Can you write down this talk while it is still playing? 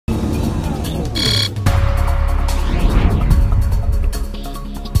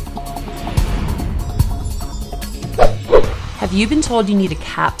Have you been told you need a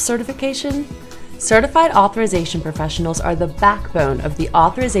CAP certification? Certified authorization professionals are the backbone of the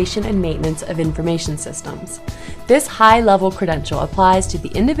authorization and maintenance of information systems. This high-level credential applies to the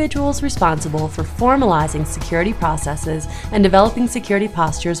individuals responsible for formalizing security processes and developing security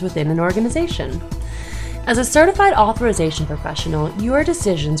postures within an organization. As a certified authorization professional, your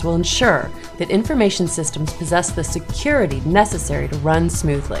decisions will ensure that information systems possess the security necessary to run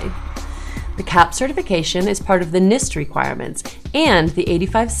smoothly. The CAP certification is part of the NIST requirements and the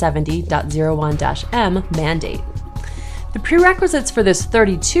 8570.01-M mandate. The prerequisites for this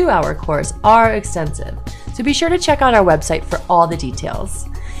 32-hour course are extensive, so be sure to check out our website for all the details.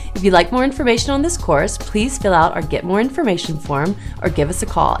 If you'd like more information on this course, please fill out our Get More Information form or give us a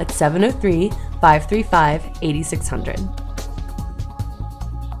call at 703-535-8600.